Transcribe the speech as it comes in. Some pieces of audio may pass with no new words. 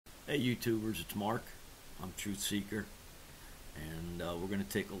Hey YouTubers, it's Mark. I'm Truth Seeker, and we're going to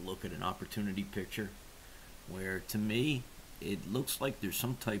take a look at an opportunity picture where, to me, it looks like there's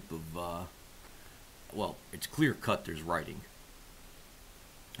some type of, well, it's clear cut, there's writing.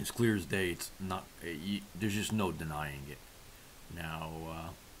 It's clear as day, it's not, there's just no denying it.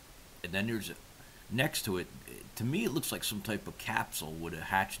 Now, and then there's, next to it, to me it looks like some type of capsule with a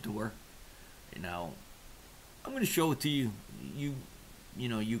hatch door. Now, I'm going to show it to you.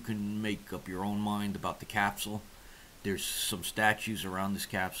 You can make up your own mind about the capsule. There's some statues around this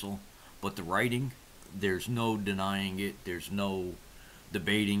capsule, but the writing, there's no denying it. There's no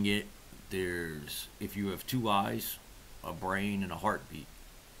debating it. There's, if you have two eyes, a brain, and a heartbeat,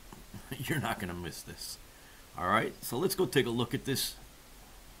 you're not going to miss this. All right, so let's go take a look at this.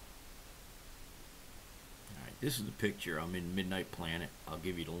 All right, this is the picture. I'm in Midnight Planet. I'll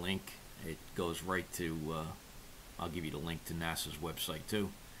give you the link. It goes right to I'll give you the link to NASA's website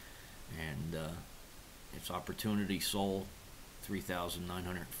too, and it's Opportunity Sol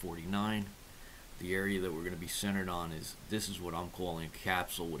 3949. The area that we're going to be centered on is, this is what I'm calling a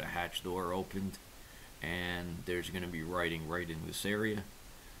capsule with a hatch door opened, and there's going to be writing right in this area,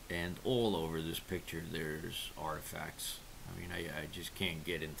 and all over this picture there's artifacts. I mean, I just can't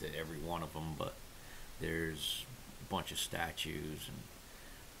get into every one of them, but there's a bunch of statues, and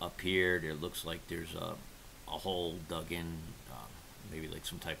up here there looks like there's a hole dug in, maybe like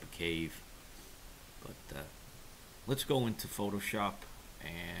some type of cave. But let's go into Photoshop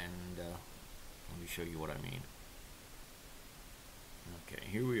and let me show you what I mean. Okay,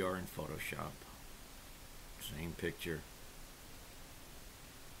 here we are in Photoshop. Same picture.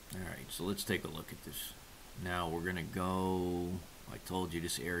 Alright, so let's take a look at this. Now we're going to go, I told you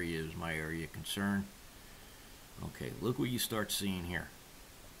this area is my area of concern. Okay, look what you start seeing here.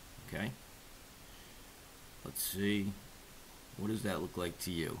 Okay? Let's see, what does that look like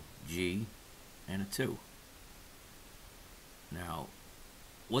to you? G and a 2. Now,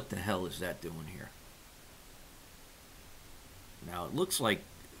 what the hell is that doing here? Now, it looks like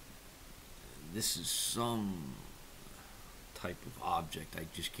this is some type of object. I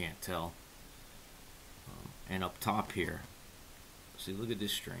just can't tell. And up top here, see, look at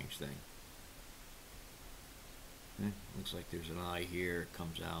this strange thing. Looks like there's an eye here. It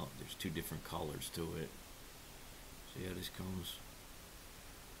comes out. There's two different colors to it. See how this comes?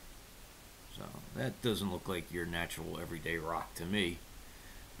 So that doesn't look like your natural everyday rock to me.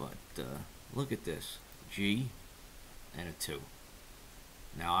 But look at this. G and a 2.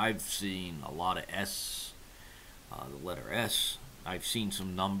 Now I've seen a lot of S, the letter S. I've seen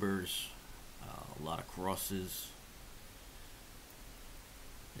some numbers, a lot of crosses.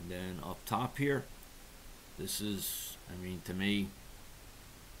 And then up top here, this is, I mean, to me,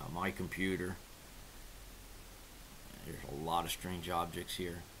 my computer, there's a lot of strange objects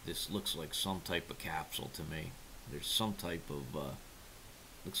here. This looks like some type of capsule to me. There's some type of,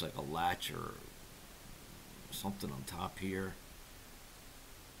 looks like a latch or something on top here.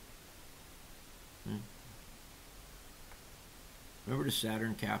 Remember the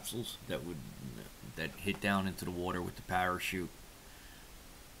Saturn capsules that hit down into the water with the parachute?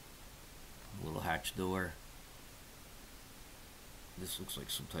 A little hatch door. This looks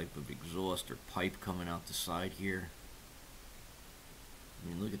like some type of exhaust or pipe coming out the side here. I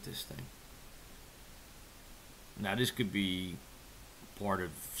mean, look at this thing. Now, this could be part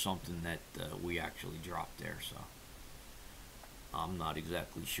of something that we actually dropped there, so I'm not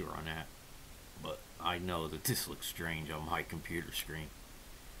exactly sure on that. But I know that this looks strange on my computer screen.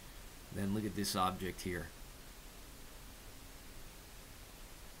 Then look at this object here.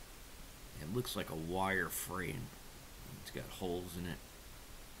 It looks like a wire frame. It's got holes in it.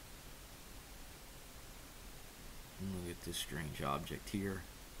 And look at this strange object here.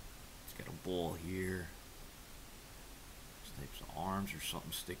 It's got a ball here. There's types of arms or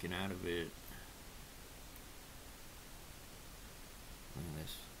something sticking out of it. Look at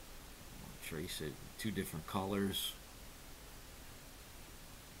this. I'll trace it. Two different colors.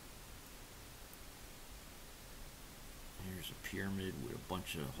 Here's a pyramid with a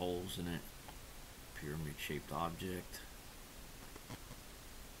bunch of holes in it. Pyramid shaped object.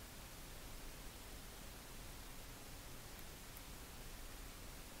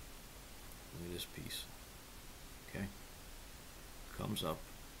 Look at this piece. Okay. Comes up.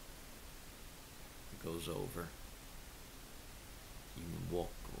 It goes over. You can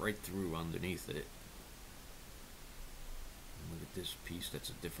walk right through underneath it. And look at this piece that's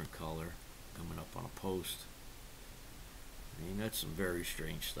a different color coming up on a post. I mean, that's some very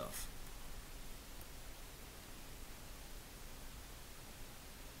strange stuff.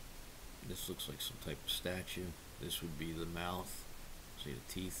 This looks like some type of statue. This would be the mouth. See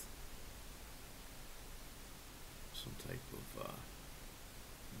the teeth? some type of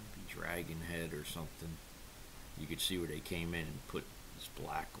maybe dragon head or something. You could see where they came in and put this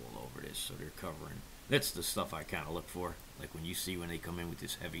black all over this, so they're covering. That's the stuff I kind of look for. Like when you see when they come in with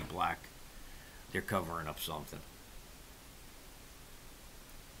this heavy black, they're covering up something.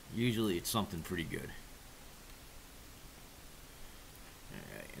 Usually it's something pretty good.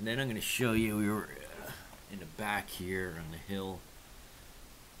 Alright, and then I'm going to show you, we were in the back here on the hill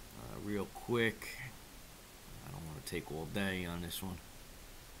real quick. I don't want to take all day on this one.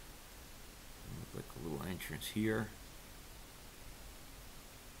 Look like a little entrance here.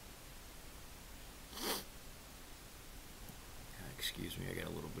 Excuse me, I got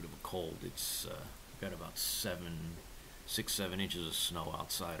a little bit of a cold. It's got about 6-7 inches of snow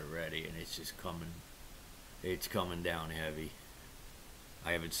outside already, and it's just coming down heavy.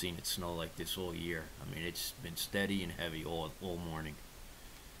 I haven't seen it snow like this all year. I mean, it's been steady and heavy all morning.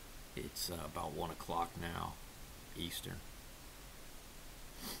 It's about 1 o'clock now, Eastern.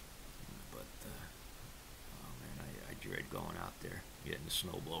 But oh man, I dread going out there, getting the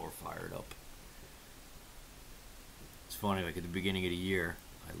snowblower fired up. It's funny, like at the beginning of the year,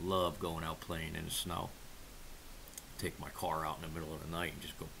 I love going out playing in the snow. Take my car out in the middle of the night and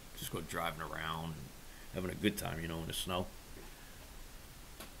just go driving around and having a good time, you know, in the snow.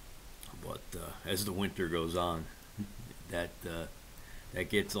 But as the winter goes on, that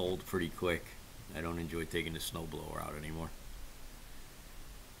gets old pretty quick. I don't enjoy taking the snowblower out anymore.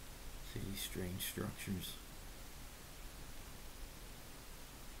 See these strange structures.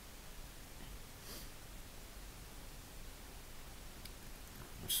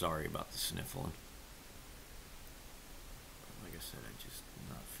 I'm sorry about the sniffling. Like I said, I'm just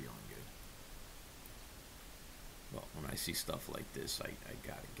not feeling good. Well, when I see stuff like this, I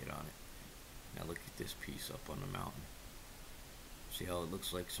gotta get on it. Now look at this piece up on the mountain. See how it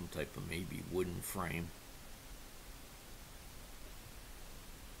looks like some type of maybe wooden frame.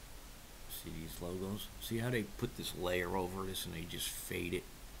 See these logos? See how they put this layer over this and they just fade it?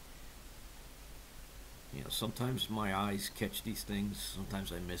 You know, sometimes my eyes catch these things.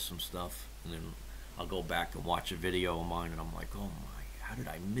 Sometimes I miss some stuff. And then I'll go back and watch a video of mine and I'm like, oh my, how did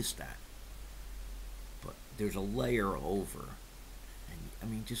I miss that? But there's a layer over. And I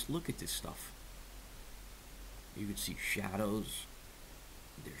mean, just look at this stuff. You can see shadows.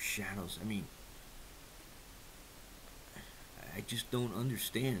 There's shadows. I mean, I just don't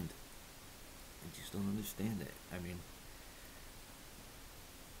understand. I just don't understand it. I mean,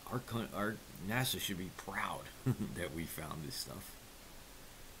 our NASA should be proud that we found this stuff.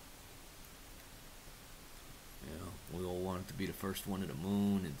 You know, we all wanted to be the first one to the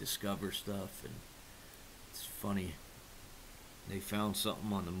moon and discover stuff, and it's funny. They found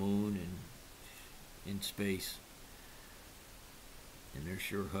something on the moon and in space, and they're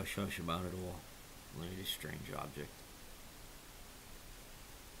sure hush-hush about it all. Look at this strange object.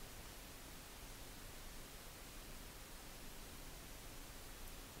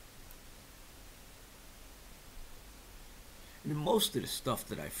 And most of the stuff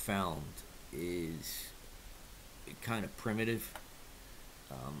that I found is kind of primitive.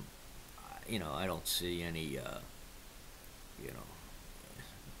 You know, I don't see any, you know,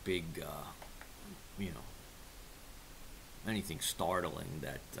 big, you know, anything startling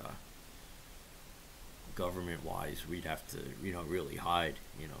that government-wise we'd have to, you know, really hide,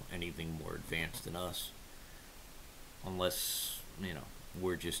 you know, anything more advanced than us. Unless, you know,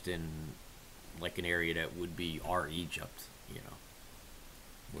 we're just in like an area that would be our Egypt, you know,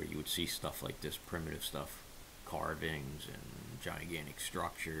 where you would see stuff like this, primitive stuff, carvings and gigantic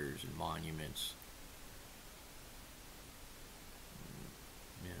structures and monuments.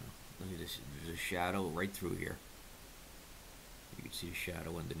 You know, look at this, there's a shadow right through here. You can see a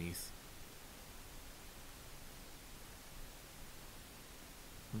shadow underneath.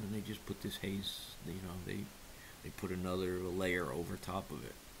 And then they just put this haze, you know, they put another layer over top of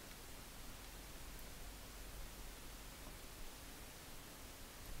it.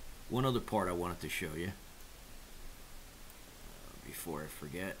 One other part I wanted to show you before I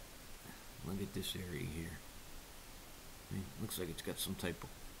forget. Look at this area here. I mean, looks like it's got some type of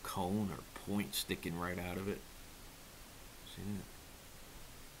cone or point sticking right out of it. See that?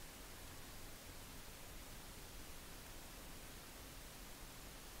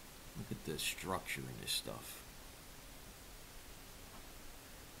 Look at the structure in this stuff.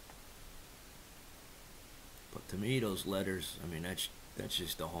 But to me, those letters, I mean, that's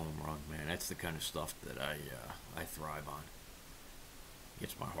just a home run, man. That's the kind of stuff that I thrive on.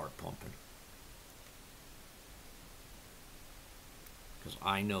 Gets my heart pumping. Because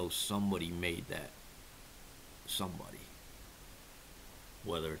I know somebody made that. Somebody.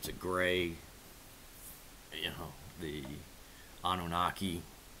 Whether it's a gray, you know, the Anunnaki,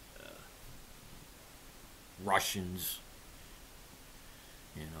 Russians,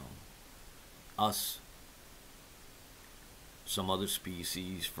 you know, us, some other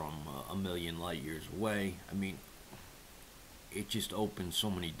species from a million light years away. I mean, it just opens so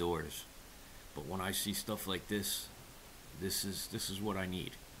many doors. But when I see stuff like this, this is what I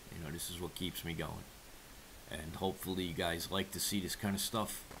need. You know, this is what keeps me going. And hopefully you guys like to see this kind of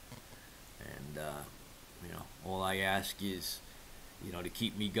stuff. And you know, all I ask is, you know, to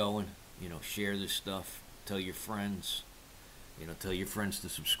keep me going. You know, share this stuff. Tell your friends. You know, tell your friends to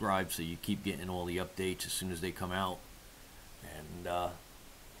subscribe so you keep getting all the updates as soon as they come out. And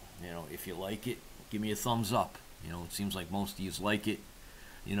you know, if you like it, give me a thumbs up. You know, it seems like most of you like it.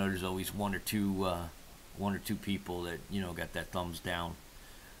 You know, there's always one or two people that, you know, got that thumbs down,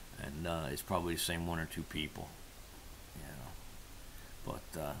 and it's probably the same one or two people. You know,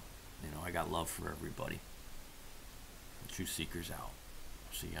 but you know, I got love for everybody. Truth Seekers out.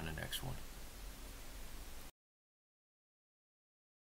 See you on the next one.